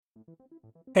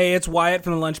Hey, it's Wyatt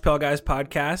from the Lunch Pail Guys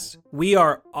podcast. We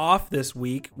are off this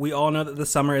week. We all know that the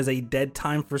summer is a dead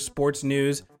time for sports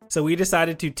news, so we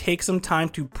decided to take some time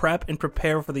to prep and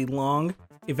prepare for the long,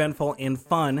 eventful, and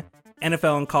fun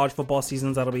NFL and college football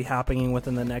seasons that'll be happening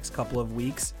within the next couple of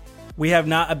weeks. We have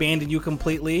not abandoned you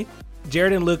completely.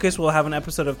 Jarod and Lucas will have an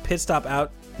episode of PitStop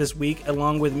out this week,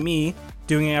 along with me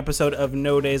doing an episode of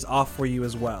No Days Off for you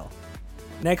as well.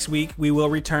 Next week, we will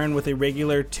return with a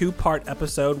regular 2-part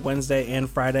episode, Wednesday and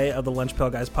Friday, of the Lunch Pail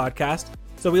Guys podcast.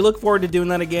 So we look forward to doing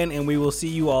that again, and we will see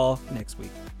you all next week.